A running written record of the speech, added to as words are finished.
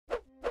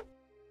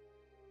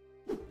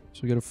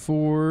So we got a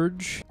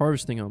forge.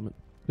 Harvesting helmet.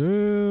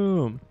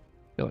 Damn.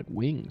 Got like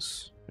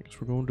wings. I guess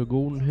we're going to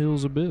Golden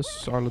Hills Abyss.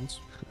 Silence.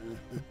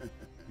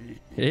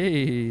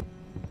 Hey.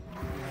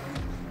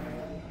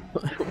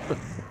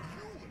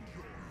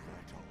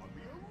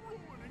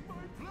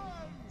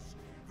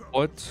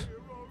 What?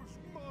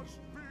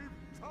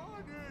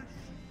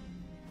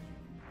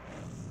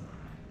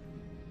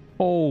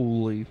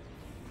 Holy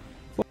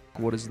fuck,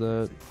 what is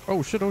that?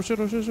 Oh shit, oh shit,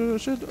 oh shit, oh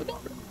shit, oh shit.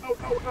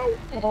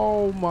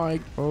 Oh my.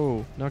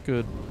 Oh, not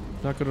good.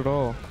 Not good at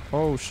all.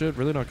 Oh shit,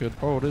 really not good.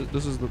 Oh,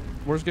 this is the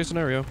worst case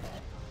scenario.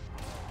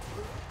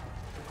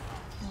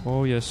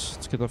 Oh yes,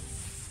 let's get the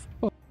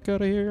fuck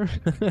out of here.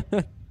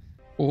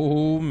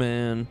 Oh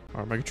man.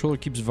 Alright, my controller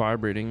keeps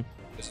vibrating.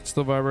 Is it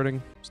still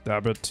vibrating?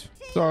 Stab it.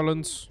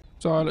 Silence.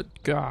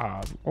 Silent.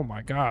 God. Oh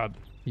my god.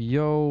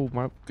 Yo,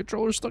 my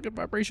controller's stuck in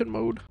vibration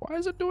mode. Why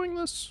is it doing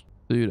this?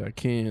 Dude, I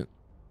can't.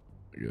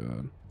 Oh my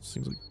god. This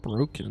thing's like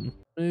broken.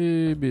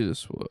 Maybe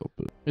this will help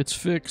it. It's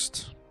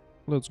fixed.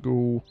 Let's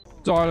go.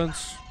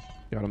 Silence.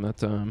 Got him that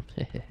time.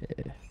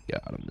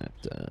 Got him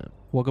that time.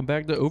 Welcome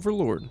back to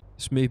Overlord.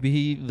 This may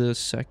be the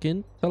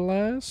second to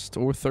last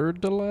or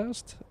third to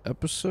last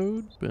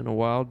episode. Been a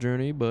wild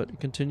journey, but it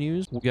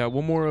continues. We got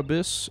one more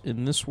abyss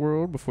in this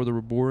world before the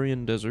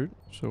Reborian Desert.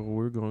 So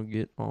we're going to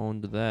get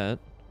on to that.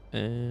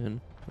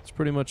 And that's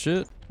pretty much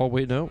it. Oh,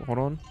 wait, no. Hold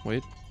on.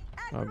 Wait.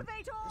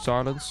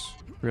 Silence.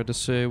 Forgot to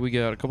say we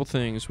got a couple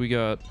things. We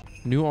got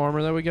new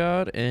armor that we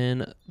got,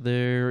 and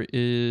there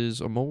is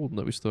a mold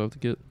that we still have to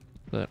get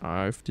that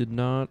I did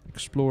not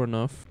explore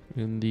enough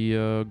in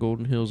the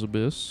Golden Hills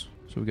Abyss.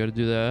 So we got to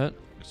do that.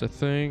 Because I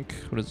think,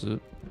 what is it?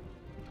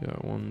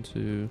 Got one,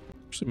 two,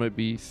 actually might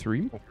be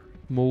three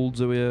molds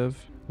that we have.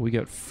 We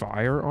got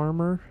fire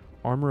armor.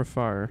 Armor of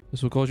fire.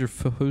 This will cause your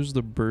foes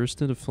to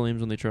burst into flames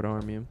when they try to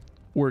harm you.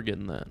 We're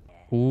getting that.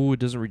 Oh, it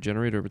doesn't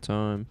regenerate over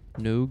time.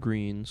 No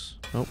greens.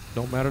 Nope,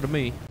 don't matter to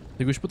me.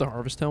 Think we should put the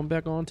harvest helm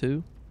back on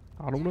too?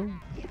 I don't know.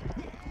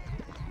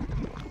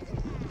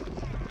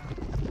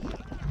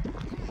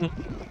 I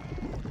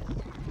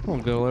don't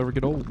think it'll ever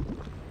get old.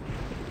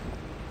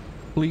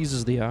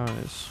 Pleases the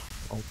eyes.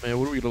 Oh man,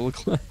 what are we gonna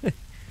look like?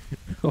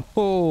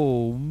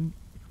 Oh,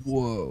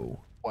 whoa.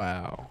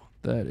 Wow.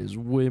 That is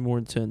way more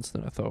intense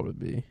than I thought it would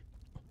be.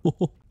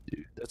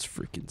 Dude, that's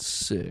freaking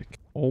sick.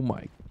 Oh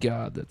my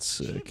god, that's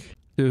sick.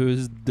 Dude, this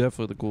is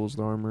definitely the coolest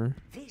armor.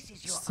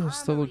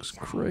 Still looks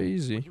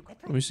crazy.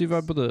 Let me see if I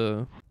put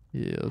the...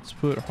 Yeah, let's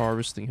put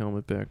harvesting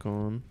helmet back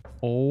on.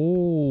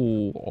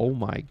 Oh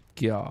my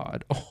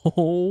god.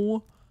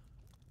 Oh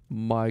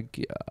my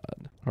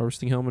god.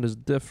 Harvesting helmet is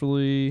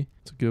definitely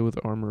to go with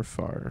armor of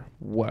fire.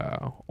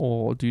 Wow.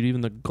 Oh, dude,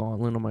 even the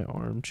gauntlet on my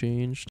arm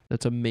changed.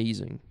 That's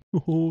amazing.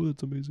 Oh,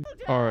 that's amazing.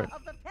 All right.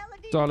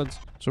 Silence.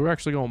 So we're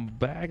actually going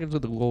back into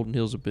the Golden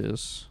Hills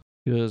Abyss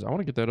because I want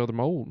to get that other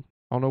mold.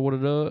 I don't know what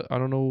it I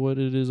don't know what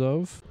it is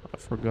of. I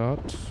forgot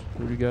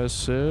what you guys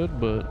said,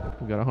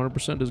 but we got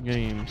 100% this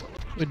game.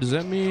 Wait, does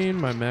that mean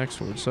my max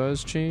sword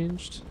size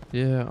changed?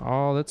 Yeah.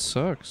 Oh, that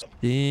sucks.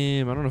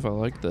 Damn, I don't know if I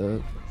like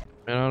that.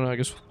 I don't know, I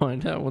guess we'll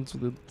find out once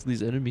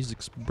these enemies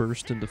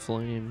burst into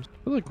flames.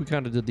 I feel like we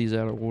kind of did these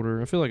out of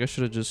order. I feel like I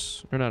should have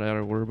just, or not out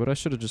of order, but I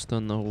should have just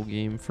done the whole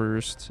game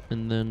first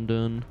and then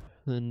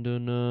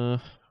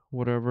done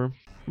whatever.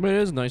 But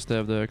it is nice to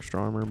have the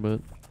extra armor, but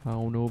I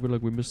don't know, I feel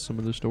like we missed some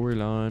of the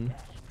storyline.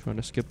 Trying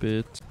to skip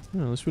it.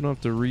 Yeah, at least we don't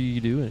have to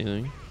redo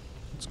anything.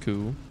 It's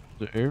cool.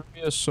 The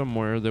area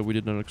somewhere that we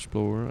did not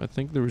explore. I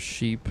think there was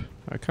sheep.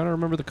 I kind of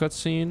remember the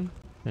cutscene,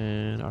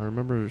 and I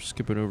remember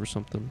skipping over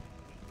something.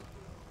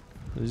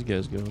 These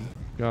guys going.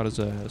 Got his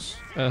ass.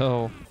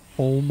 Oh.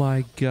 Oh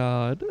my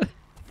god.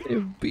 They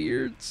have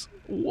beards.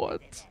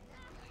 What?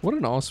 What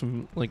an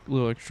awesome, like,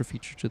 little extra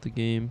feature to the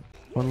game.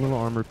 Fun little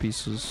armor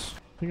pieces.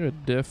 I think I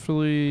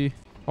definitely...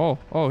 Oh,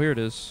 here it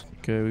is.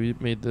 Okay, we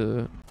made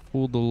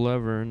pulled the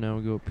lever. Now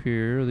we go up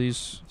here. Are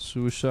these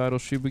suicidal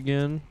sheep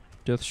again?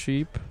 Death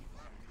sheep.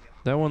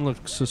 That one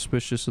looks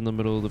suspicious in the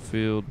middle of the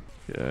field.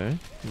 Okay.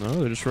 No,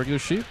 they're just regular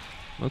sheep.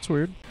 That's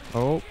weird.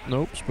 Oh,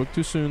 nope. Spoke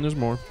too soon. There's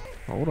more.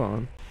 Hold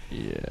on.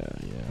 Yeah.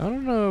 I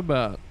don't know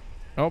about...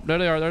 Oh, there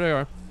they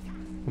are.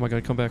 Oh my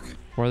god, come back.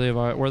 Why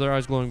are their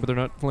eyes glowing, but they're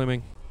not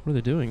flaming? What are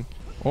they doing?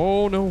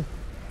 Oh, no.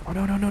 Oh,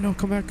 no.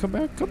 Come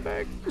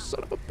back. You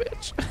son of a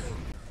bitch.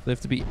 They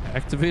have to be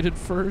activated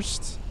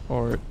first?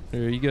 Or,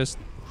 here, you guys...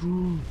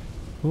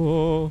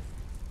 Oh.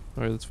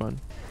 Alright, that's fine.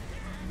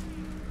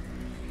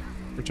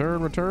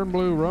 Return,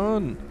 Blue,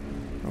 run!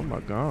 Oh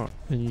my god.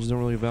 And you just don't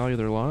really value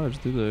their lives,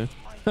 do they?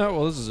 Oh,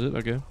 well, this is it.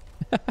 Okay.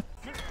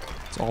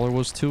 That's all there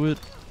was to it.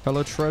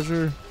 Hella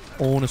treasure.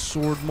 Oh, and a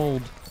sword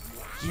mold.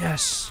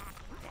 Yes!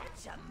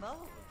 That's a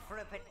mold for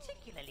a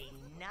particularly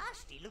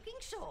nasty-looking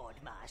sword,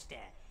 Master.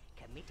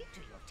 Commit it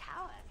to your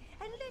tower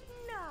and let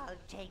Nal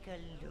take a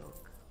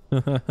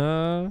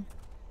look.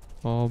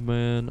 Oh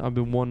man, I've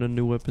been wanting a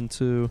new weapon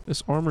too.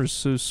 This armor is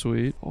so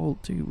sweet. Oh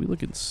dude, we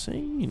look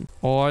insane.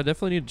 Oh, I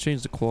definitely need to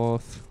change the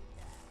cloth.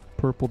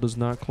 Purple does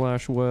not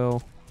clash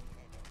well.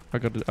 I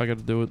gotta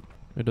do it.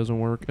 It doesn't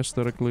work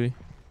aesthetically.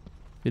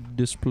 It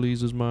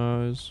displeases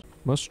my eyes.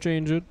 Must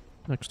change it.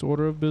 Next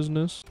order of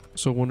business.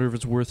 So I wonder if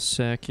it's worth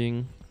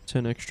sacking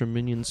 10 extra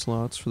minion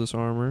slots for this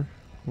armor.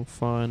 We'll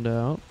find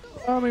out.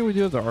 I mean, we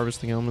do have the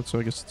harvesting element, so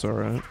I guess it's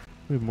alright.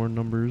 We have more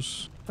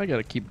numbers. I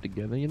gotta keep it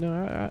together, you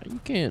know? You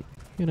can't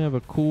have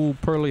a cool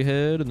pearly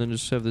head and then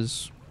just have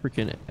this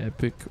freaking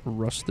epic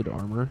rusted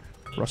armor.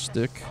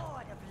 Rustic.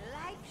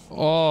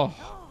 Oh,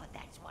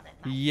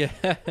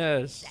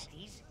 yes.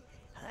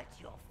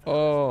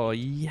 Oh,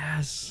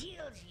 yes.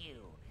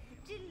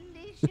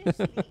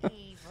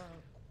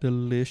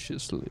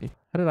 Deliciously.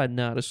 How did I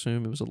not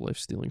assume it was a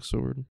life-stealing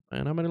sword?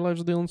 Man, how many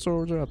life-stealing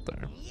swords are out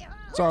there?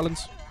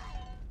 Silence.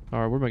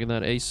 Alright, we're making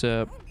that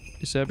ASAP.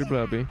 ASAP,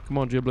 blabby. Come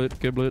on, Giblet.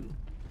 Giblet.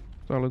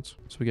 Silence.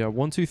 So we got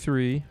 1, 2,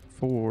 3,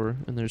 4,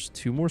 and there's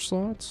 2 more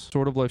slots.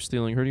 Sword of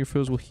life-stealing. Hurting your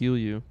foes will heal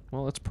you.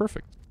 Well, that's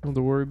perfect. Don't have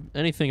to worry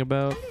anything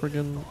about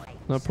friggin'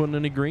 not putting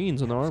any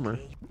greens in the armor.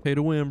 Pay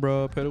to win,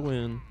 bro. Pay to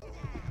win.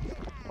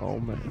 Oh,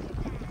 man.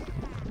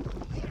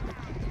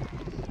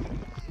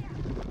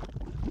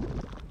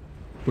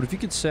 But if you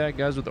could sack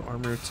guys with the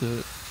armor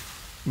to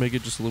make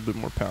it just a little bit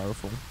more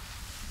powerful.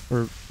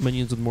 Or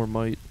minions with more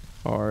might.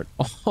 Alright.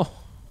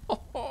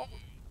 Oh,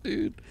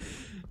 dude.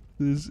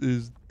 This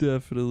is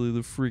definitely the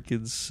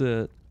freaking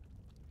set.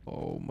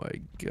 Oh my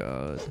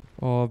god.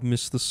 Oh, I've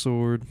missed the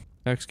sword.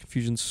 Axe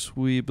Confusion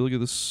sweep. Look at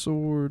the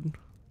sword.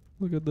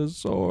 Look at the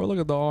sword. Look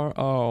at the arm.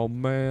 Oh,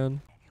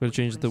 man. Gotta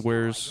change the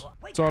wares.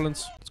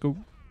 Silence. Let's go.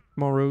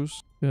 Come on,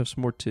 Rose. We have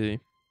some more tea.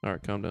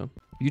 Alright, calm down.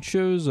 You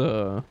chose,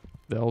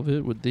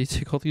 Velvet. Would they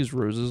take all these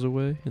roses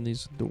away and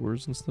these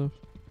doors and stuff?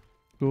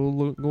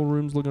 Gold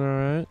room's looking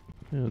alright.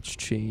 Yeah, let's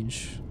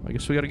change. I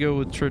guess we gotta go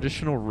with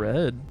traditional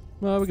red.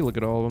 Well, we can look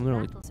at all of them. They're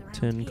only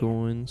 10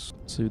 coins.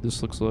 Let's see what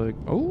this looks like.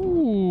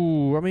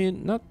 Oh, I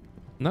mean,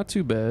 not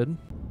too bad.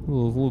 A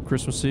little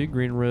Christmassy,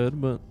 green, red,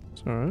 but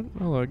it's alright.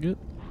 I like it.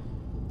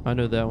 I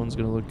know that one's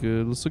gonna look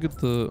good. Let's look at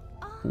the...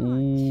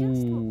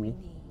 Ooh.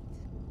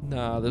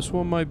 Nah, this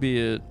one might be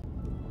it.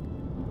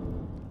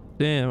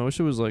 Damn, I wish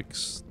it was like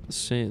the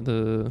same,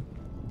 the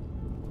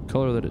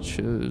color that it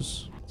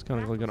shows. It's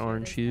kind of like an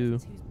orange hue.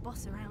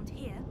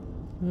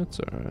 That's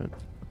alright.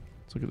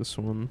 Let's look at this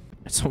one.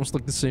 It's almost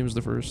like the same as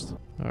the first.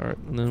 Alright,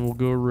 and then we'll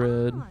go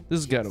red. This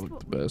has gotta look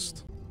the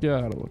best.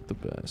 Gotta look the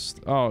best.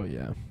 Oh,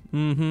 yeah.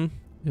 Mm-hmm.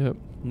 Yep.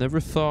 Never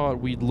thought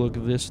we'd look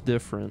this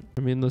different.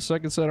 I mean, the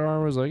second set of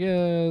armor was like,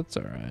 yeah, it's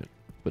alright.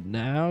 But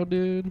now,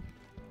 dude.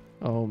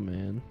 Oh,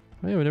 man.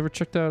 Oh, yeah, we never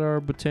checked out our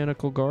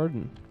botanical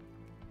garden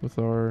with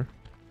our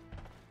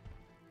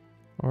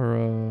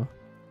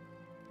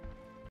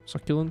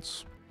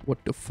succulents.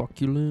 What the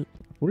fucculent?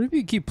 What if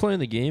you keep playing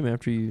the game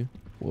after you...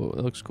 Whoa,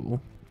 that looks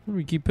cool. What if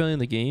we keep playing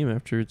the game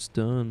after it's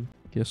done?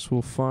 Guess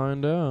we'll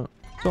find out.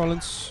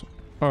 Silence.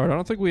 Alright, I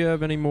don't think we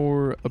have any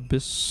more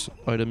abyss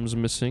items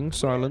missing.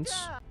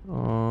 Silence.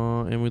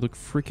 And we look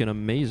freaking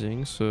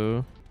amazing,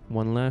 so...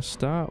 One last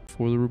stop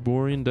for the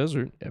Ruborian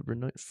Desert.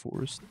 Evernight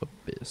Forest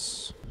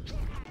Abyss.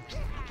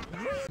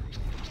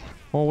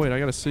 Oh wait, I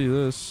gotta see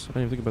this. I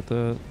didn't even think about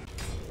that.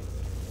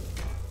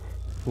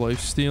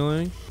 Life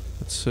stealing.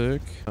 That's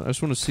sick. I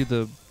just want to see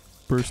the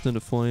burst into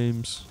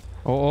flames.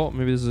 Oh,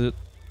 maybe this is it.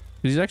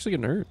 He's actually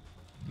getting hurt.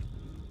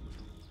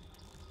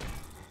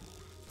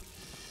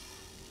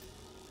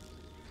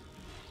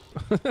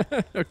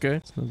 Okay.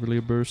 It's not really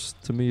a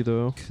burst to me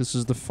though. This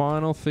is the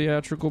final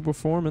theatrical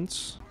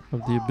performance of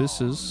the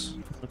abysses.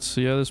 Let's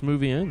see how this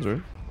movie ends,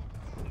 right?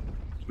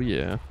 Oh,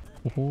 yeah.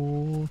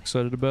 Oh,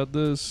 excited about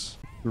this.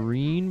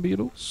 Green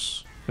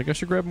beetles. I think I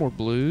should grab more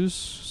blues.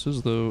 This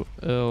is the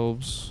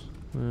elves.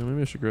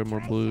 Maybe I should grab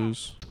more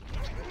blues.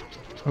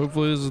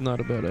 Hopefully this is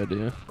not a bad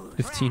idea.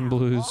 15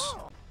 blues.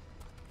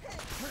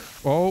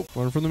 Oh,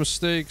 learn from the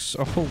mistakes.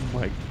 Oh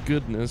my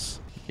goodness.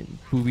 Fucking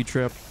booby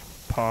trap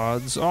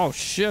pods. Oh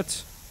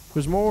shit.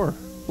 There's more.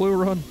 Blue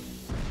run.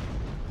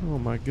 Oh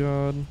my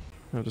god.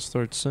 I have to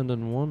start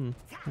sending one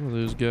of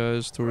those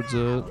guys towards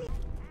that.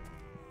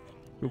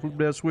 Go for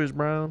that switch,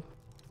 Brown.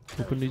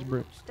 Open these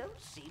bricks. Don't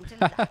seem to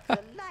like the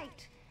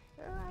light.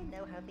 Oh, I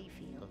know how they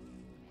feel.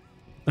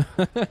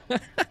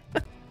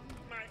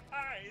 My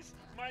eyes,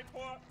 my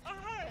poor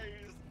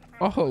eyes.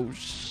 Oh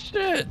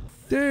shit!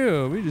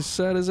 Damn, he just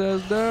sat his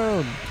ass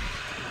down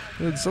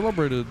and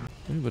celebrated.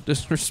 But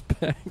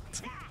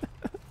disrespect.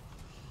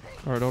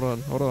 Alright, hold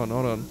on.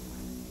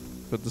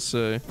 What to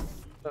say?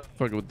 Not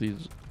fucking with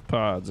these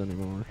pods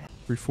anymore.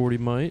 340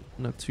 might,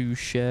 not too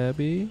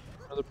shabby.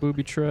 Another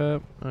booby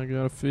trap. I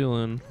got a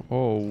feeling.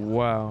 Oh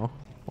wow.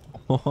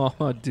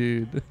 Oh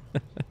dude.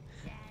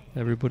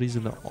 Everybody's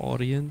in the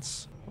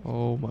audience.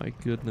 Oh my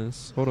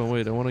goodness. Hold on,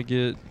 wait. I want to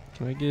get.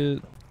 Can I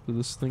get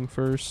this thing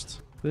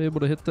first? Are they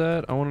able to hit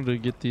that? I wanted to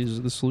get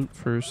this loot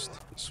first.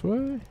 This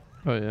way?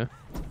 Oh yeah.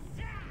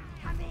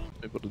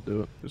 Able to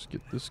do it. Just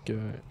get this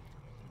guy.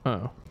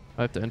 Oh,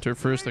 I have to enter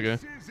first. Okay.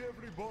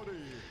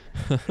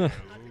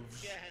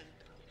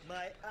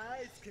 My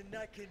eyes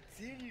cannot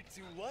continue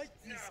to watch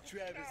this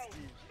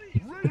travesty.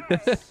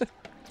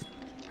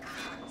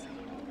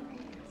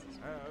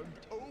 And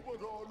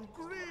Overlord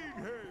Green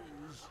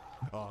Haze.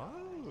 Ah,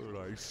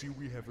 I see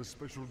we have a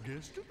special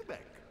guest at the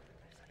back.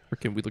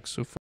 Freaking, we look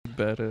so fucking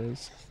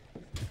badass.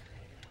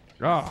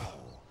 Ah.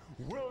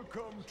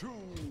 Welcome to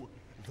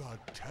the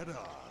terror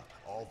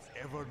of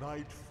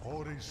Evernight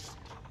Forest.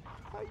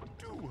 I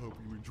do hope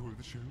you enjoy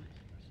the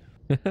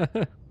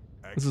show.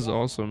 This is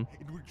awesome.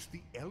 In which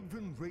the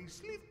elven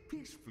race live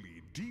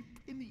peacefully deep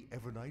in the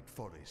Evernight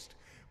Forest,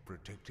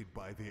 protected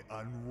by the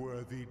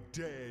unworthy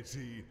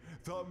deity,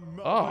 the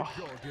Mother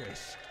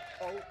Goddess.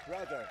 Oh,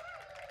 brother,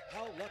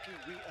 how lucky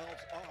we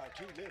elves are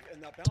to live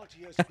in the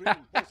bounteous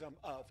green bosom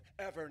of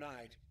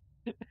Evernight.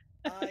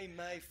 Aye,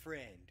 my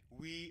friend,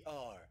 we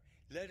are.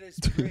 Let us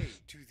pray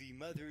to the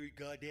Mother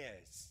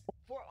Goddess.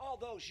 For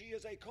although she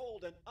is a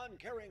cold and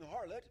uncaring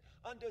harlot,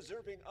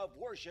 undeserving of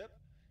worship,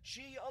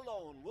 she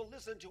alone will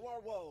listen to our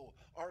woe,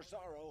 our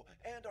sorrow,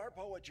 and our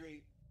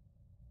poetry.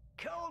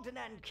 Cold and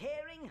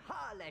uncaring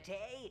harlot,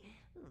 eh?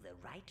 Ooh, the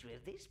writer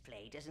of this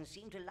play doesn't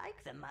seem to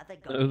like the Mother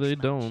Goddess No, they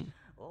much. don't.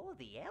 Or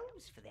the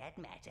elves, for that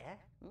matter.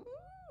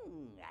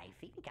 I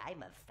think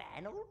I'm a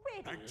fan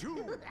already. Act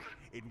 2,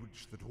 in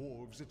which the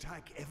dwarves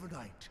attack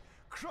Evernight,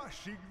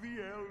 crushing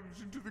the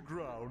elves into the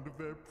ground of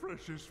their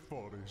precious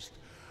forest.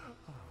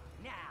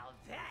 Now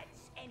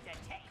that's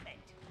entertainment.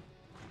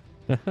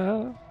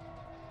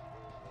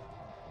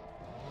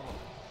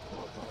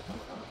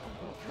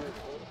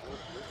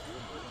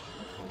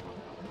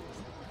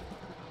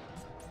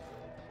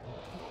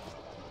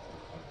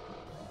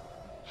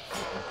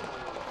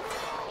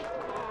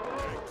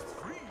 Act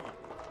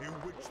 3, in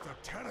which the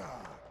terror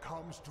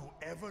comes to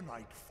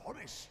Evernight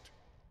Forest.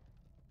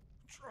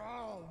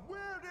 Oh,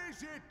 where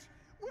is it?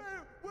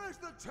 Where's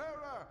the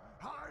terror?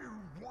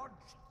 I want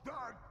the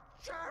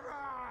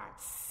terror!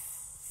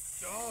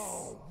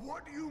 Oh,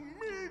 what do you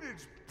mean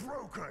it's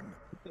broken?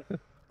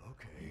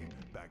 Okay,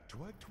 back to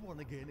Act 1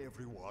 again,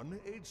 everyone.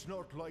 It's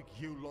not like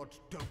you lot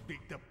don't need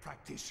the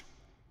practice.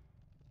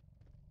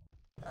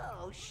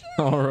 Oh, shit.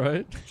 All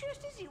right.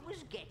 Just as it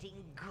was getting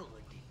good.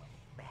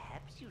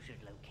 Perhaps you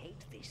should locate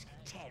this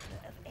terror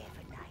of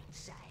Evernight,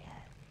 sire.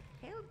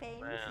 He'll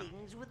bang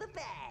things with a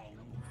bang.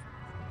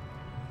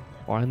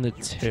 Find the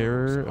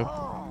terror of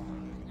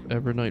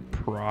Evernight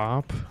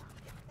prop.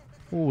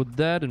 What would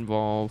that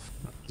involve?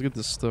 Let's get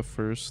this stuff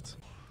first.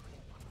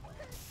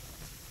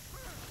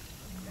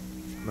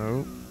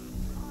 No.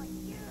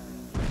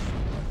 I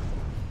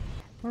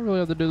don't really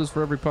have to do this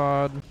for every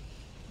pod.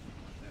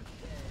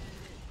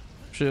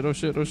 Shit, oh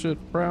shit, oh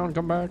shit. Brown,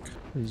 come back.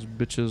 These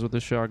bitches with the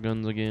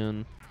shotguns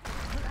again.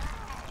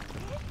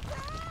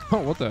 Oh,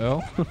 what the hell?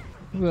 What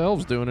are the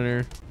elves doing in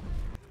here?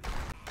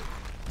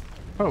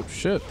 Oh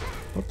shit.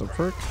 What the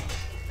frick?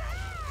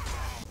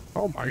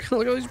 Oh my god,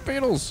 look at these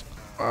beetles!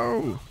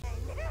 Oh!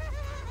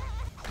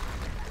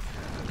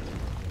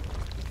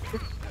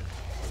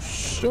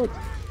 Shit!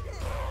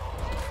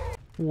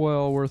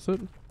 Well worth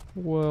it.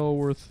 Well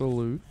worth the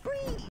loot.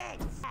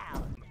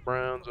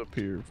 Browns up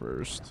here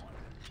first.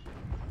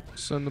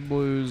 Send the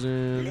blues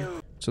in.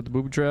 Set the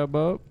booby trap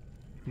up.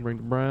 Bring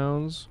the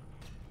browns.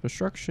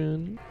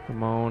 Destruction.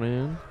 Come on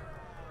in.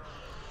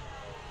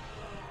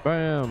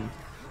 Bam!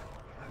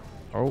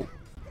 Oh.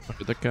 I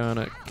did that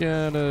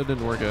kinda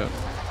didn't work out.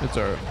 It's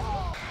alright.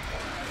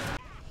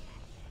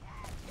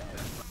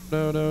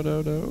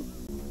 No.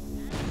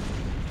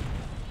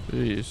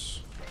 Jeez.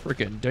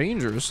 Freaking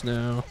dangerous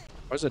now.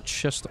 Why is that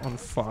chest on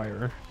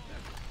fire?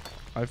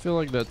 I feel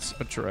like that's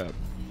a trap.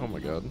 Oh my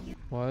god.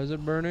 Why is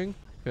it burning?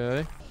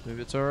 Okay.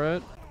 Maybe it's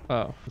alright.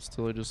 Oh, it's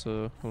totally just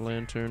a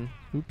lantern.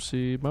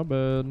 Oopsie, my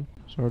bad.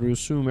 Sorry to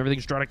assume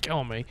everything's trying to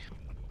kill me.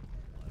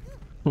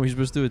 Are we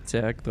supposed to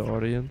attack the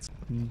audience?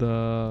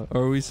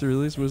 Are we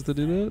really supposed to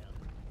do that?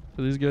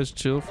 Are these guys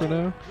chill for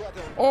now?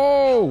 Brother,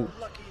 Oh!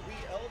 how lucky we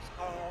elves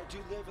are to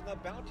live in the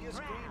bounteous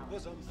green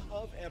bosom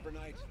of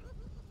Evernight.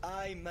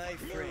 Aye, my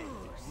friend,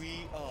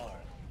 we are.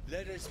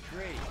 Let us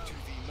pray to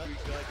the Mother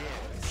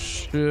Goddess.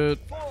 Shit.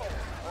 For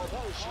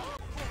although she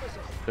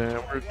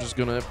Damn, we're just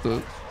gonna have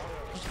to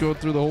just go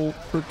through the whole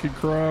freaking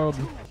crowd.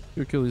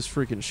 Go kill these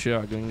freaking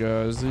shotgun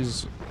guys.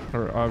 These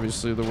are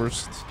obviously the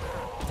worst.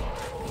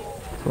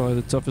 Probably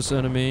the toughest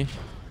enemy.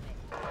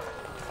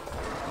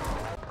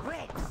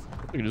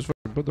 You can just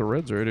fucking put the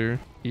reds right here.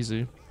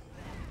 Easy.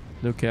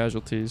 No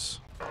casualties.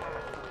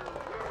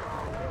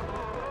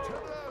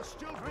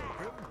 Still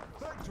broken.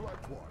 Back to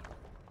Act 1.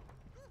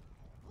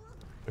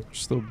 They're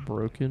still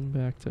broken.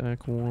 Back to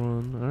Act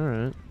 1.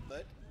 Alright.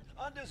 but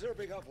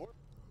undeserving of work.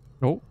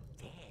 Oh.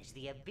 There's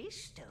the abyss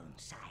stone,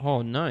 sire.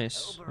 Oh,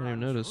 nice. I didn't even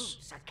Oberon's notice.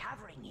 roots are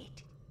covering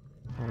it.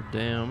 Oh,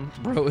 damn.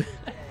 Bro.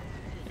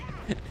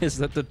 Is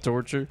that the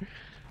torture?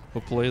 A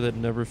play that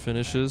never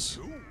finishes?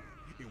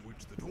 In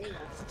which the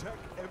dwarves attack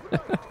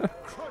Evernight,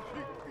 crushing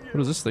the What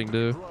does this thing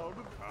do? ground.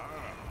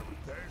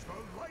 There's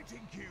the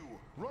lighting cue.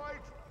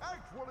 Right,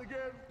 Act 1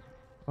 again.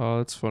 Oh,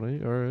 that's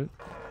funny. Alright.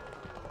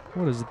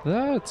 What is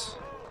that?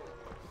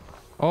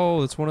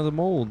 Oh, it's one of the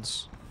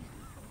molds.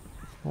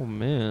 Oh,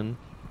 man.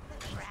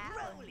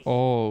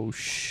 Oh,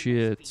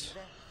 shit.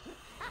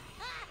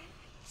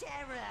 Terror.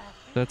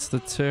 That's the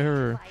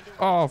terror.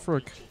 Oh,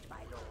 frick.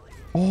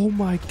 Oh,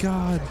 my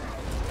God.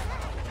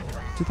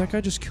 Did that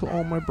guy just kill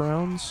all my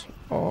browns?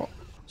 Oh,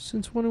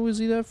 since when was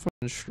he that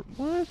fucking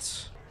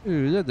what?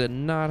 Dude, that did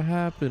not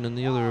happen in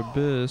the other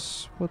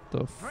abyss. What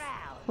the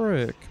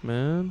frick,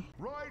 man?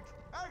 Right,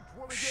 act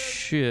one again.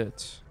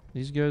 Shit.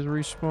 These guys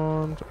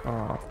respawned.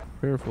 Oh,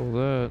 careful of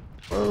that.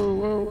 Whoa,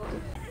 whoa.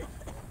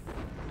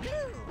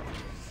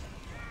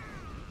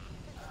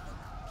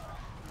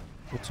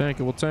 We'll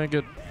tank it, we'll tank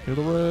it. Here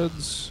the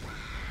reds.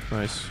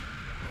 Nice.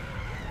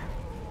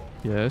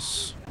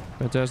 Yes.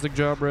 Fantastic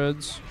job,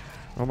 reds.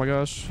 Oh my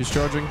gosh, he's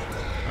charging.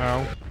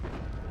 Ow.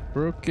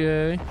 We're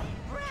okay.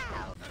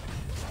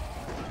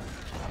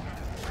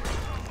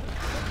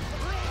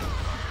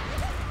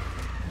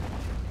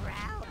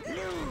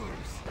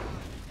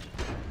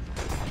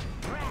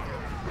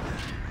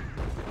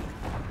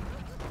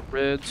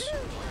 Reds,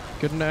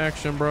 get into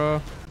action,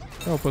 bro.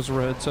 Help us,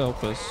 Reds,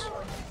 help us.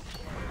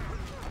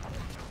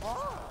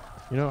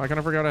 You know, I kind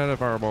of forgot I had a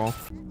fireball.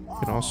 You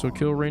can also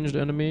kill ranged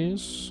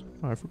enemies.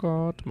 I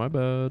forgot, my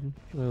bad.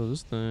 Oh,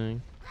 this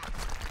thing.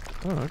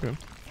 Oh, okay.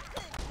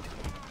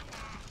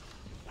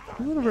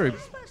 Not a very...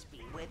 This must be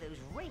where those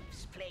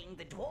rapes playing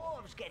the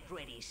dwarves get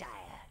ready, sire.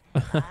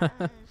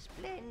 Ah,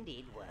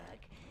 splendid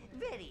work.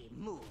 Very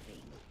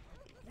moving.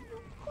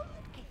 You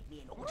couldn't give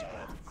me an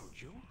autograph,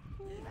 could you?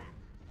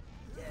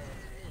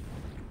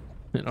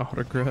 An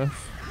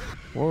autograph.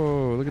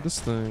 Whoa, look at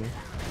this thing.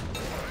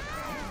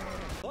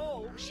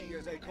 Though she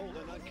is a cold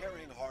and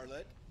uncaring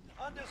harlot,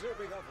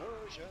 undeserving of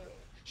worship,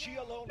 she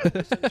alone will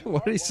listen to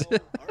What our he say? woe,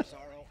 our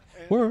sorrow,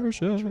 and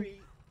Worship. our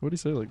poetry. What'd he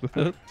say like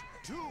that?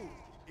 2,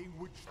 in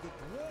which the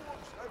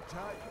dwarves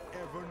attack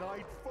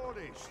Evernight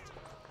Forest.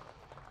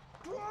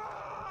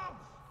 Dwarves!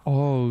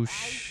 Oh, I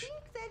think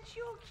that's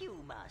your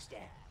cue, master.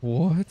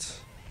 What?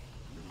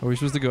 Are we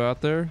supposed to go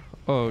out there?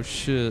 Oh,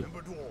 shit.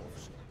 Remember,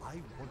 dwarves, I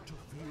want to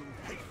feel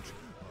hate.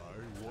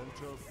 I want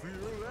to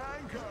feel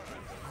anger.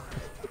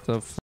 What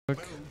the fuck? Well,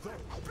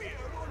 the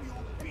beard on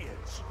your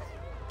beards.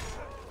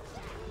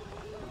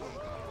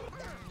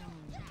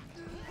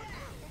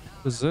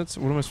 Is that...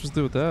 What am I supposed to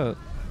do with that?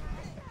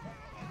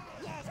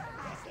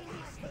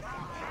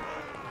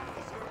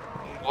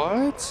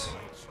 What?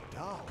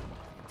 Down.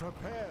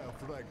 Prepare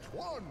for Act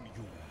 1,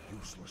 you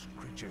useless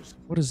creatures.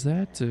 What does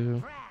that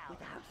do?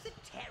 Without the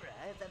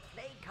terror, the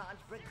play can't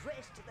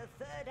progress to the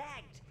third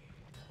act.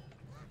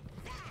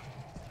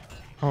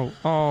 Oh,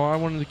 I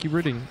wanted to keep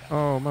reading.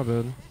 Oh, my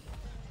bad.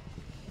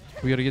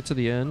 We gotta get to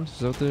the end? Is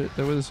that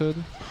what it said?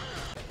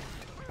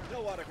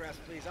 No autographs,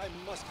 please. I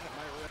must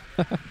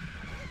have my...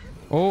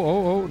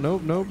 Oh,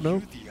 nope.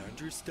 The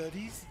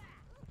understudies?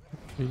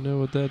 You know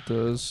what that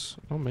does.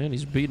 Oh man,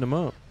 he's beating him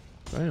up.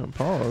 Damn,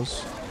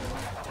 pause.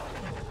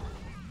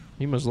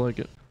 He must like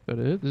it. That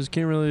it? This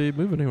can't really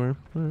move anywhere.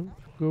 Alright,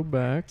 go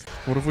back.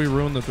 What if we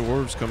ruin the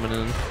dwarves coming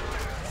in?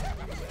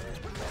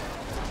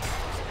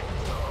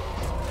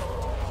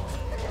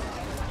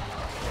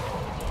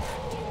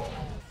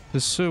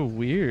 This is so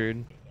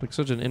weird. Like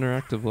such an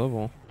interactive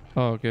level.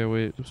 Oh, okay,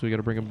 wait. So we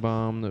gotta bring a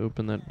bomb to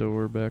open that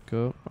door back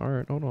up.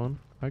 Alright, hold on.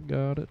 I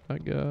got it.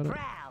 Brown,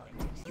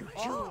 you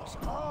choose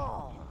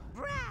all.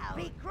 Brown,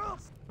 regroup.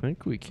 I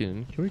think we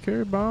can. Can we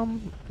carry a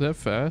bomb that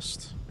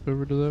fast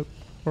over to that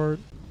part?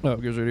 Oh,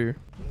 it goes right here.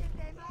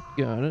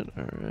 Got it.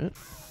 Alright.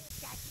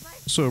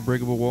 So a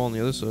breakable wall on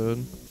the other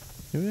side.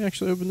 Can we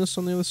actually open this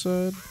on the other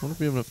side? I wonder if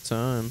we have enough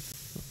time.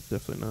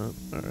 Definitely not.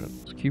 Alright.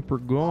 Let's keep her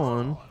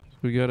going.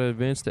 We gotta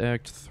advance to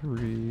Act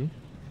 3.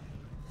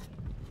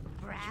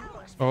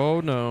 Oh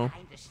no.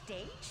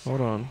 Hold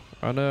on.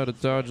 I know how to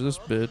dodge this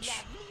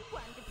bitch.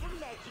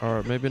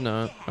 Alright, maybe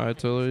not. I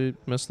totally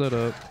messed that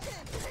up.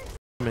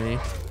 Me.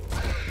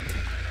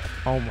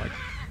 Oh my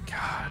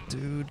god,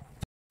 dude.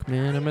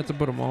 Man, I meant to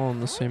put them all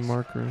on the same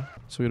marker.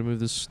 So we gotta move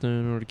this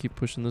stone in order to keep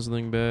pushing this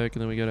thing back,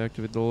 and then we gotta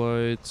activate the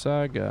lights.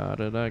 I got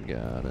it.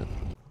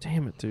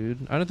 Damn it,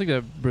 dude. I didn't think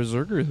that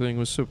berserker thing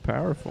was so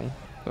powerful.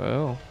 What the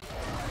hell?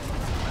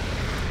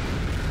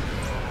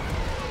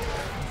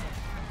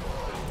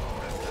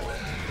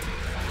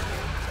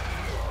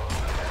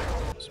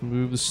 Let's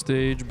move the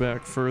stage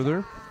back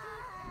further.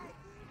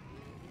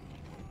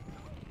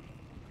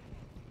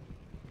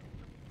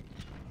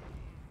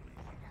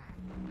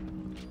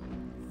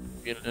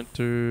 We're gonna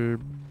enter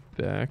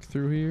back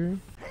through here.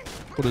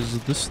 What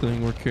is this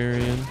thing we're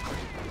carrying?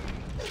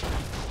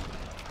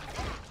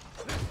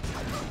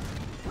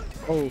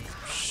 Oh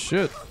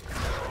shit.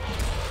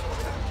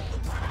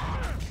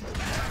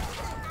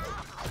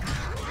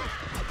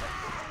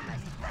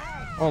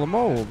 Oh, the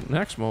mold.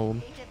 Next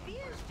mold.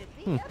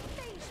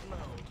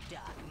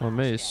 Oh,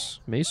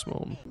 mace. Mace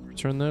mold.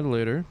 Return that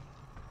later.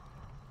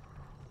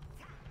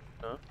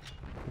 No.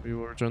 We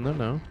will return that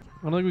now.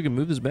 I don't think we can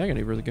move this back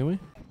any further, can we?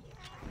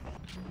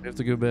 We have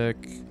to go back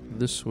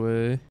this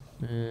way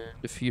and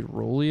defeat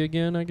Rolly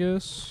again, I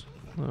guess.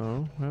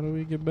 Oh, how do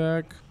we get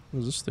back?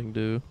 What does this thing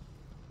do?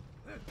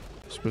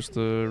 Supposed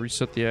to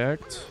reset the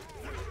act?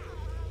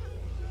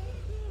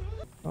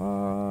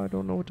 I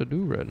don't know what to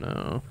do right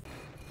now.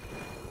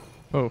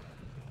 Oh.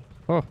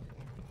 Oh.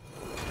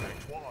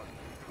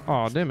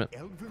 Oh, damn it.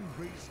 Elven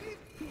race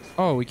peace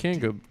Oh, we can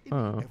go.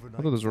 Oh,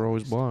 I thought those were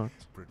always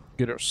blocked.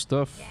 Get our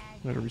stuff.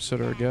 Gotta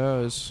reset our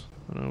guys.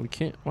 No, we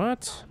can't.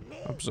 What?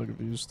 I'm so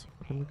confused.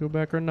 Can we go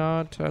back or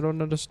not? I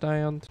don't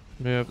understand.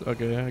 Yeah.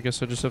 Okay. I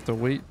guess I just have to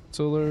wait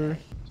till they're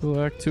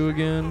till Act 2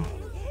 again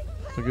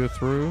to go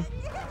through.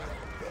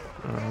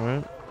 All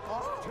right.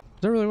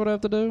 Is that really what I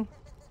have to do,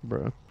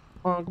 bro?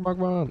 Come on, come on,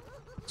 come on.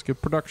 Let's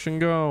get production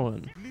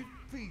going. Live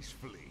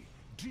peacefully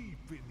deep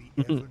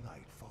in the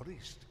Evernight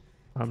forest.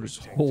 I'm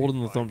just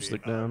holding the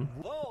thumbstick down.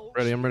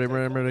 Ready, I'm ready, I'm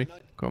ready, I'm ready.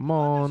 Come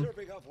on.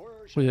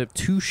 We have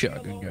 2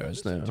 shotgun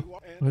guys now.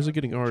 Why is it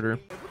getting harder?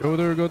 Go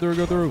through, go through,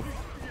 go through.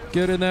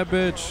 Get in that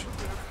bitch.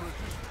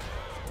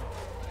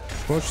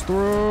 Push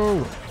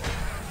through.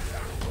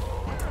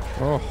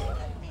 Oh.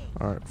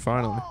 Alright,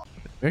 finally.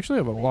 We actually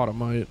have a lot of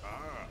might.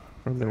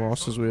 How many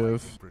losses we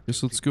have?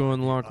 Guess let's go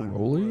unlock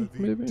Rolly,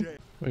 maybe?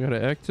 We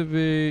gotta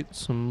activate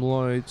some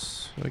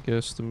lights, I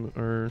guess,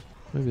 or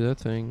maybe that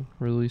thing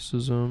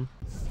releases them.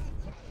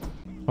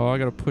 Oh, I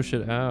gotta push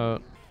it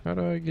out. How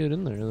do I get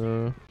in there,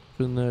 though?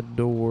 Open that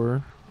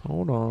door.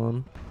 Hold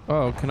on.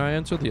 Oh, can I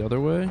enter the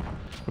other way?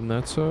 From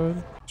that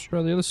side? Let's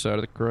try the other side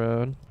of the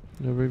crowd.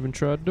 Never even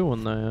tried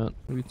doing that.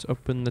 Maybe it's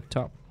up in the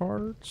top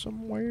part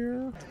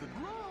somewhere?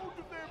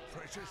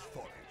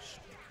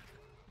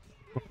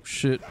 Oh,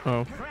 shit.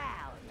 Oh.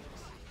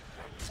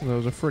 That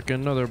was a freaking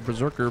another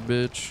berserker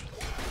bitch.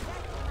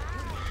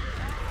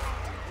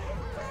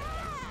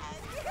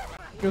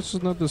 Guess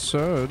it's not this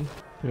side.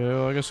 Yeah,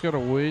 well, I guess I gotta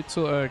wait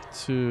till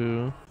Act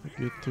 2 to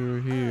get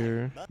through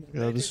here.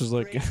 Yeah, this is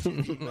like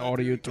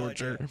audio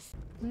torture. Yeah,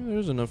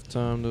 there's enough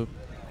time to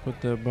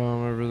put that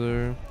bomb over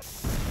there.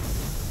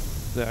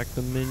 Stack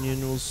the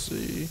minion, we'll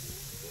see.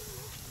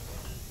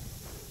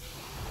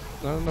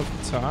 Not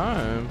enough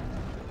time.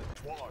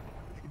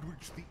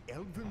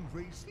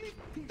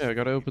 Yeah, I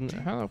gotta open.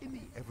 How?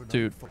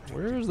 Dude,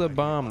 where's the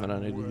bomb that I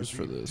need to use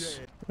for this? Is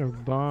there a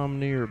bomb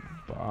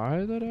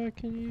nearby that I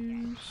can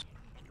use?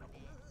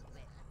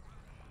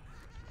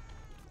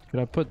 Could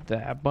I put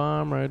that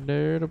bomb right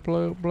there to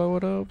blow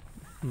it up?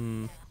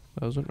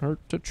 Doesn't hurt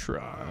to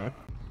try.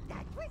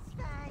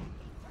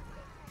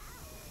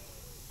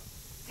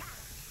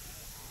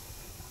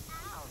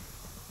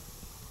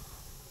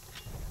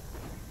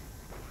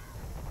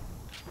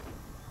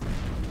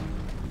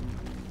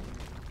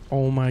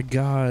 Oh my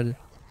god.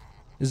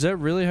 Is that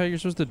really how you're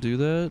supposed to do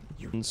that?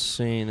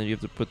 Insane that you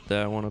have to put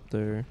that one up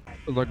there.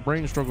 Like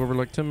brain struggle over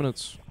like 10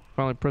 minutes.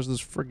 Finally press this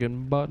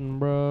friggin' button,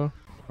 bro.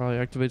 Probably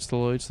activates the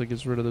lights that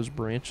gets rid of those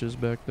branches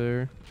back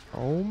there.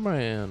 Oh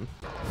man.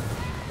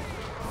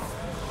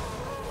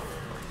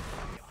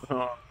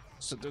 Oh,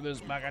 sit through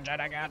this bucket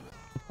I got.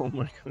 Oh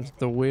my god.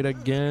 The wait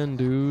again,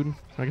 dude.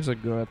 I guess I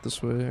go out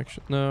this way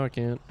actually. No, I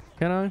can't.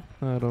 Can I?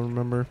 I don't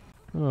remember.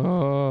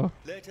 Oh.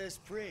 Let us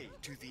pray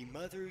to the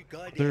Mother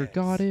Goddess. Their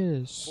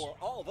goddess. For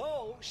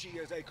although she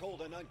is a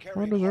cold and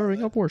uncaring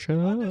Undeserving of worship.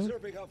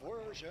 undeserving of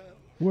worship.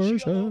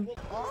 Worship.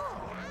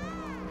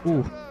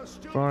 Ooh,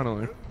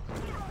 finally.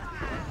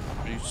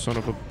 You son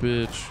of a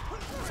bitch.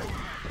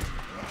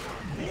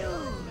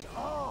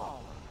 Oh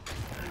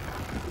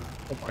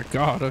my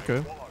god,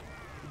 okay.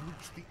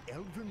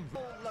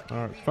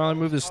 Alright, finally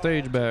move the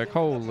stage back.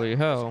 Holy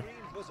hell.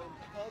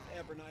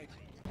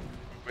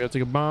 We gotta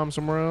take a bomb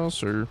somewhere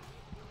else, or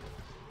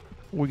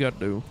what we gotta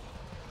do?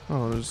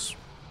 Oh, there's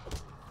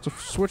a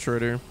switch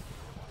right here.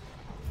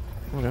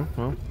 Okay,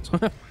 well.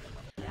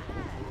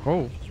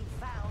 Oh.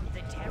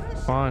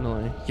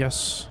 Finally,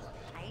 yes.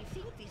 I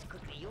think this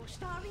could be your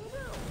starring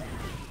role.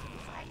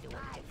 Find a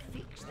way to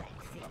fix that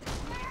thing.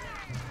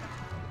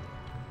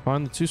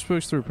 Find the 2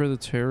 spokes to repair the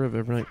terror of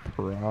Evernight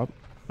prop.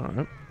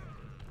 Alright.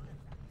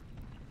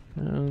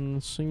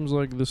 And seems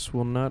like this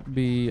will not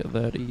be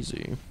that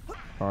easy.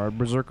 Alright,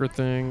 berserker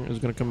thing is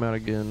gonna come out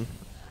again.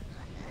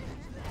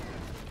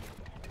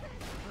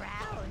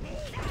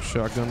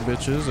 Shotgun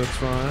bitches, that's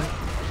fine.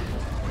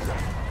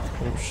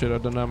 Oh shit, I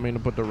did not mean to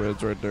put the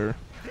reds right there.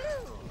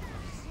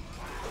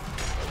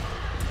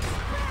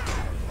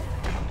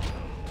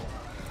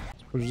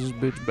 Let's push this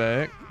bitch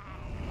back.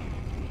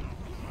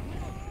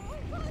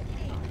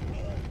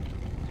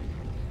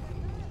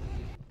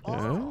 Yeah.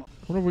 I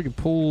wonder if we can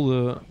pull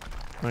the...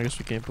 I guess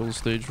we can't pull the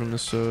stage from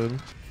this side.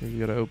 You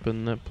gotta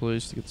open that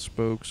place to get the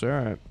spokes.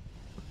 Alright.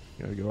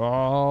 Gotta go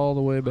all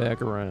the way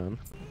back around.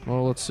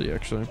 Well, let's see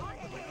actually.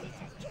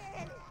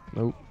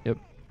 Nope. Yep.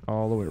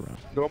 All the way around.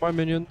 Go my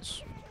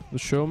minions. The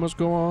show must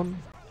go on.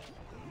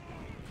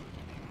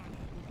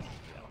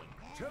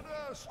 Terror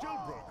still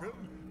broken.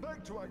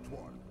 Back to Act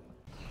 1.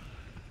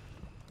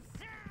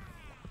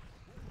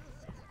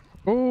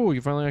 Oh, you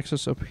finally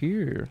access up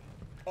here.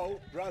 Oh,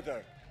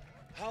 brother.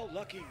 How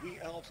lucky we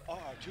elves are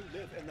to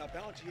live in the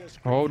bounteous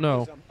Oh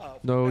no. freedom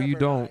of No, you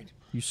don't. Evernight.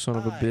 You son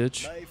of a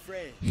bitch. My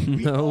friend,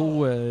 we No all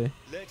way.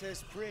 Let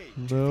us pray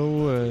to No the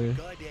Mother way.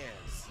 Goddess.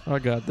 I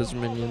got this, For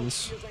although minions.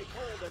 she is a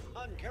cold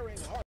and uncaring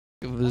heart,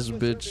 Look at this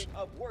bitch. undeserving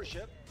of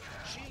worship,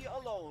 she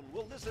alone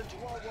will listen to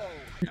our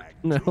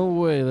woe. No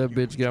way that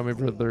bitch got me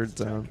for the 3rd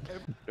time.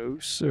 No,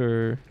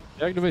 sir.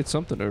 Activate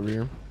something over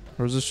here.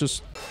 Or is this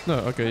just... No,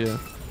 okay, yeah.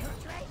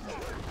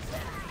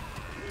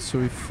 So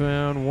we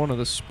found one of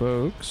the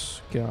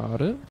spokes.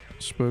 Got it.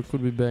 Spoke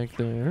would be back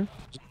there.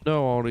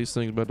 Know all these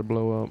things about to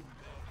blow up.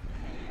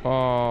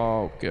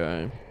 Oh,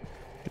 okay.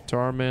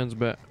 Guitar man's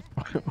back.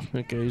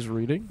 Okay, he's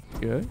reading.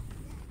 Okay.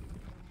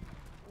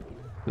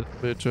 This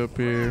bitch up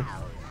here.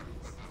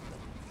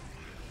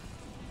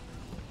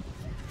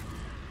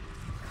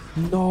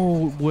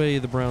 No way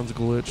the Browns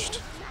glitched.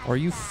 Are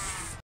you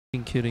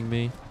f***ing kidding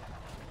me?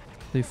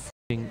 They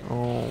f***ing...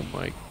 Oh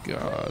my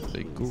god.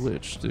 They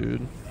glitched,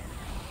 dude.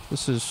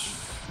 This is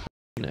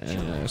f***ing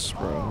ass,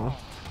 bro.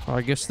 Oh,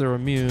 I guess they're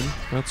immune.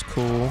 That's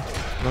cool.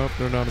 Nope,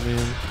 they're not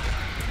immune.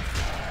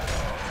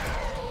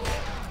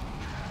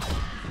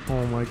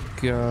 Oh my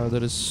god,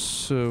 that is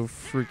so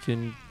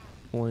freaking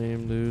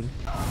lame, dude.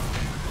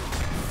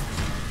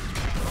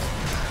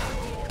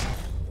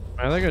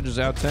 I think I just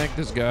out-tanked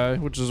this guy,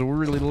 which is a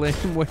really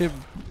lame way of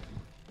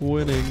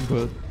winning,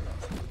 but...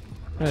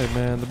 Hey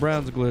man, the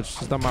Browns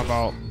glitched. It's not my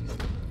fault.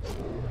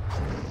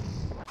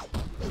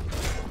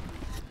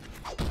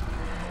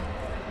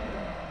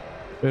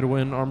 Way to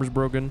win. Armor's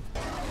broken.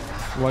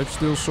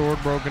 Lifesteal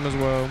sword broken as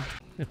well.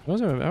 Yeah, how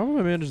have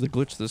I managed to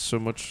glitch this so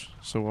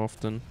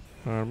often?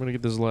 Alright, I'm gonna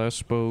get this last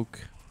spoke,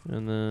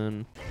 and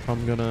then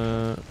I'm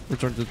gonna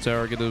return to the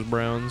tower, get those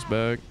Browns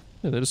back.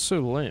 Yeah, that is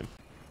so lame.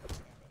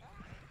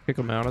 Kick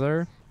them out of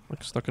there,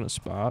 like stuck in a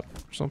spot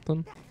or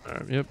something.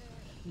 Alright, yep.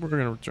 We're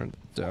gonna return to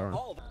the tower.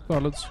 Oh,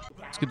 let's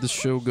get this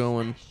show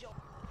going.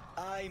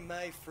 I,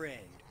 my friend,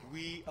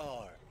 we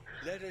are.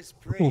 Let us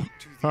pray to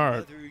the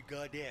Mother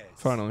Goddess.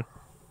 Finally.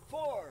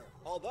 For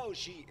although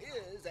she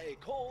is a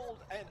cold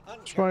and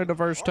It's probably the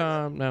first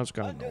time. Now it's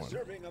kind of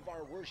undeserving of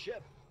our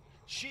worship,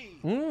 she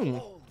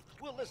alone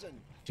will listen.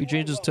 He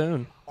changed his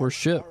tone.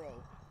 Worship.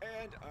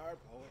 And our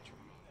poetry.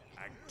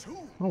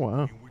 Oh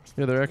wow.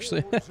 Yeah, they're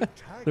actually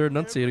they're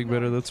enunciating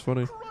better. That's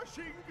funny.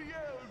 Crushing the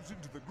elves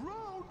into the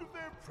ground of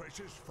their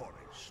precious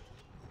forest.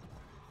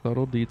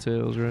 Subtle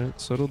details, right?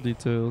 Subtle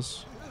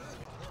details.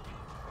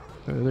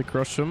 Okay, they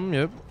crush them.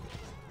 Yep.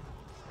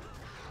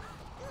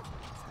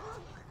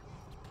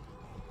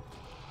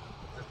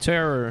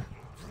 Terror.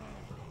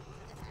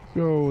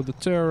 Go, the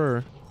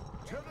terror.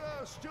 Terror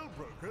still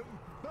broken.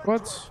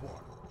 What?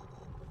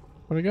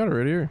 What I got it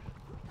right here?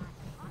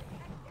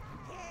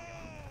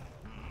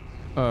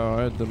 Oh,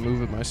 I had to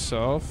move it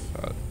myself.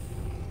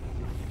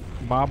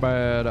 My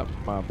bad.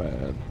 My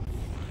bad.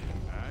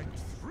 Act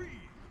 3,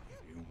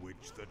 in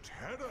which the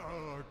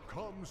terror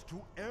comes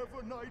to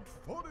Evernight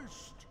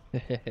Forest.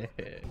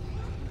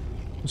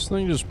 This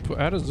thing just...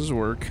 How does this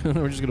work?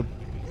 We're just gonna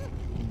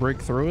break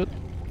through it?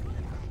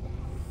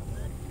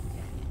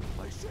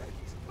 I said,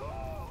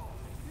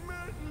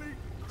 manly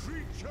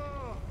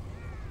creature.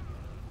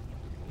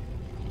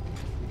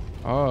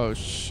 Oh,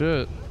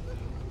 shit.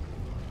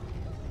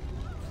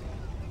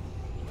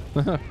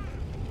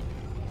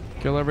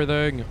 Kill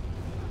everything. Oh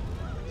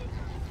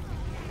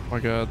my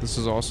god, this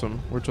is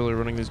awesome. We're totally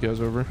running these guys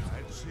over.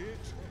 That's it.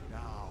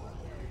 Now,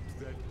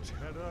 the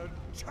terror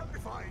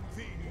terrifying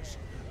things.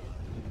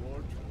 I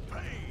want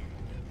pain.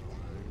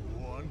 I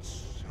want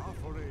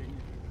suffering.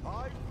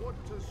 I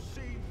want to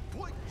see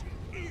pointy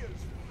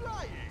ears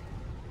flying.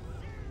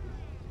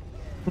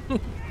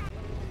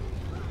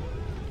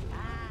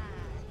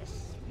 The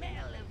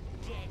smell of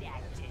dead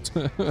actors.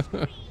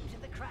 Screams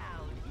of the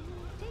crowd.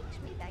 Takes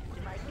me back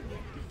to my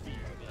community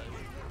theater days.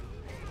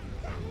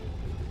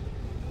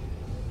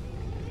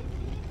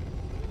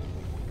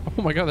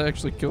 Oh my god, they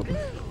actually killed him.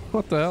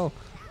 What the hell?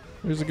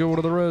 Here's a good one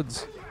of the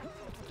Reds.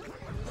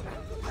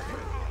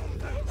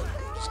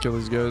 Just kill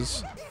these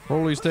guys.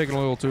 Holy's taking a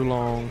little too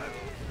long.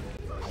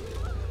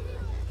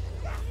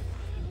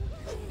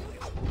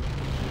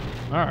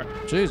 Alright,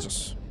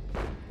 Jesus.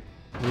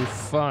 We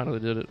finally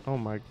did it. Oh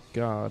my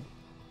god.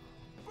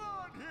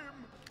 Burn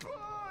him!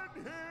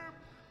 Burn him!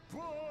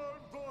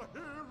 Burn the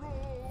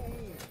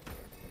hero!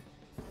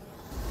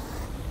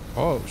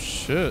 Oh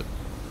shit.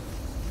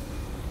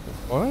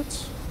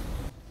 What?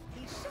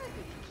 He's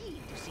certainly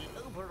keen to see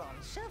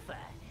Overlord suffer.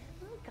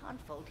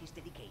 Can't fault his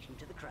dedication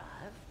to the craft.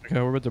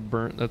 Okay, we're about to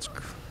burn. That's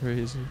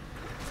crazy.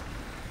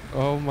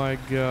 Oh my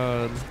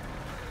god.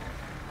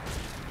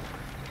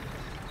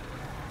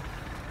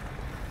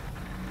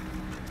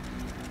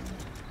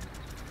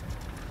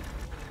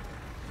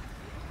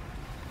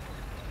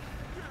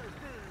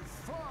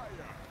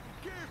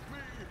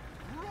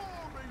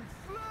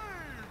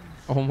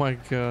 Oh my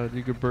god,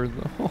 you could burn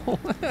the whole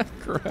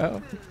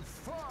crap.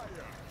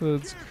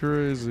 That's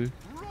crazy.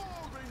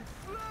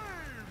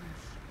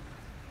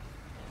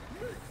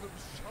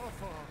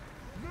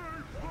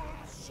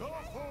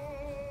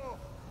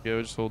 Yeah,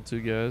 we just hold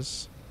two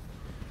guys.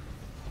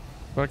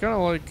 But I kind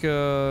of like,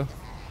 it's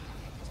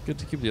good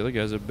to keep the other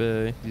guys at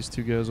bay. These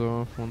two guys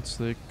off once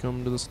they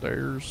come to the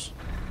stairs.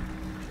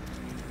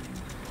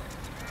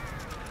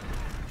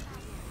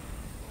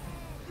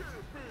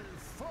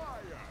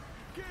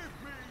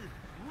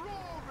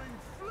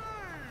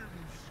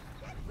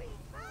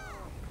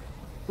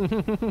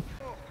 This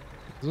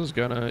is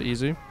kind of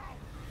easy.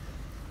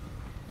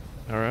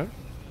 All right.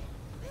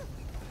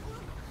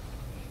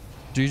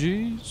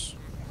 GG's.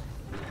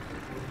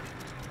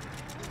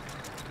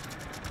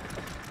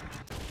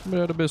 Give me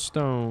that abyss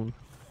stone.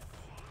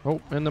 Oh,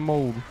 and the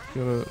mold.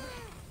 Gotta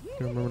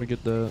remember to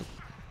get that.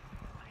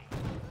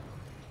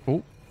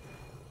 Oh.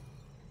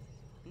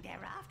 They're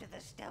after the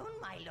stone,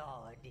 my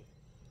lord.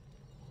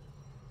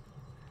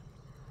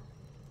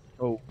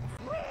 Oh.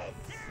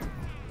 Reds,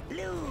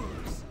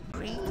 blues,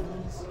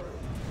 greens.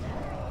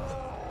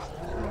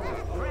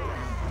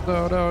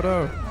 No, no,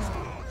 no.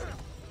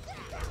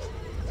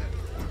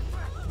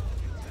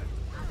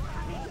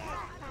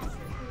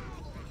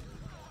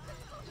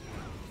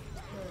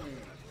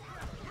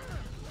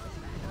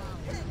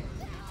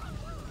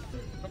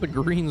 The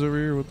greens over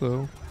here, what the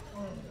hell?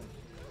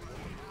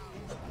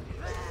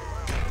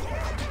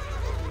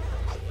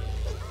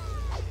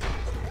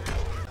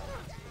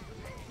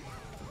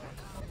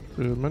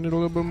 Dude, I need a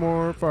little bit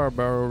more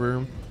firepower over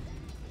here.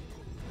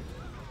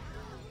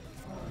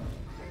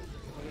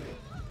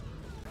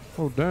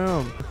 Oh,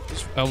 damn.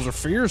 These elves are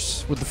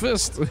fierce with the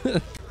fist. No!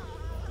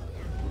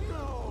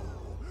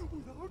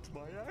 Without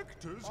my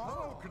actors,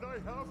 how can I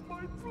have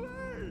my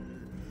play?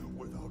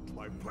 Without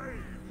my play,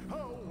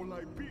 how will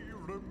I be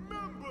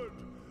remembered?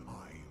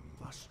 I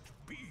must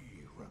be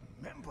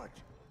remembered.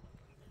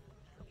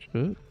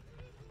 Shit.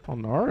 Oh,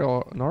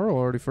 Naro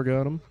already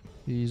forgot him.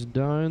 He's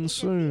dying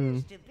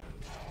soon. You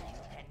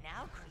can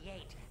now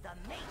create the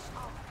Mace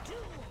of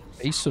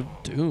Doom. Ace of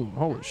Doom.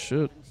 Holy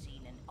shit. Haven't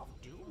seen an of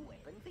Doom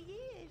weapon for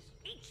years.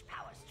 Each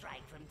power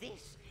strike from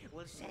this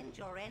will send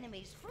your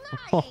enemies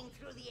flying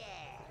through the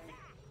air.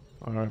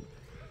 Alright.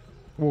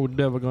 We're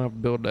definitely gonna have to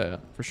build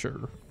that for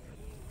sure.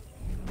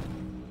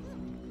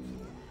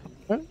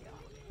 Okay.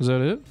 Is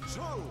that it?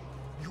 So,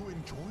 you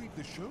enjoyed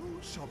the show,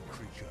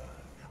 sub-creature.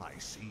 I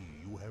see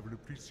you have an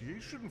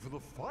appreciation for the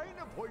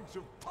finer points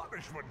of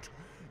punishment.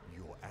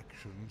 Your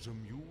actions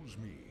amuse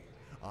me.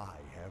 I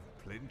have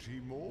plenty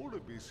more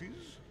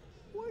abysses.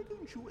 Why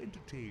don't you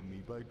entertain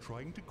me by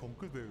trying to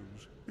conquer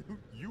those?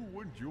 You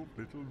and your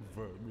little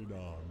vermin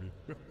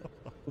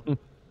army.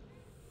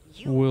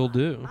 You Will are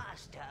do.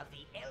 Master of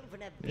the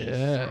Elven Abyss,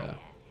 Yeah. sire.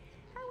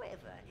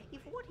 However,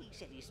 if what he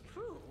said is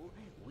true,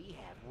 we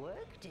have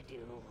work to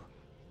do.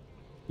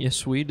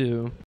 Yes, we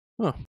do.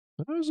 Huh.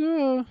 That was,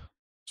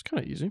 it's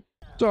kind of easy.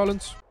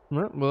 Silence.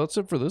 Alright, well, that's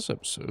it for this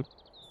episode.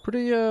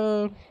 Pretty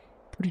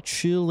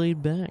chill,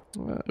 laid back.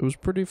 It was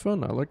pretty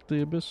fun. I liked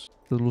the Abyss.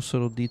 The little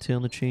subtle detail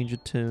and the change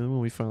of tone when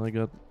we finally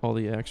got all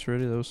the acts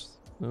ready. That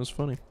was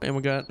funny. And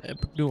we got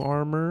epic new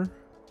armor,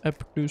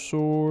 epic new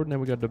sword, and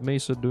then we got the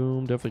Mesa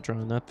Doom. Definitely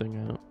trying that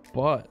thing out.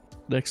 But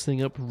next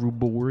thing up,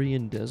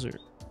 Ruborian Desert.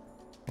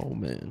 Oh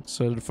man,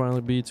 excited to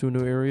finally be to a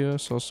new area.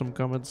 Saw some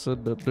comments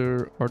said that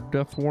there are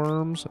death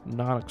worms.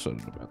 Not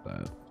excited about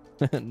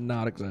that.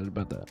 Not excited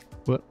about that.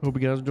 But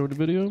hope you guys enjoyed the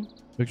video.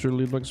 Make sure to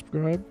leave a like,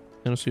 subscribe,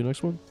 and I'll see you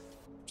next one.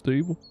 Stay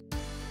evil.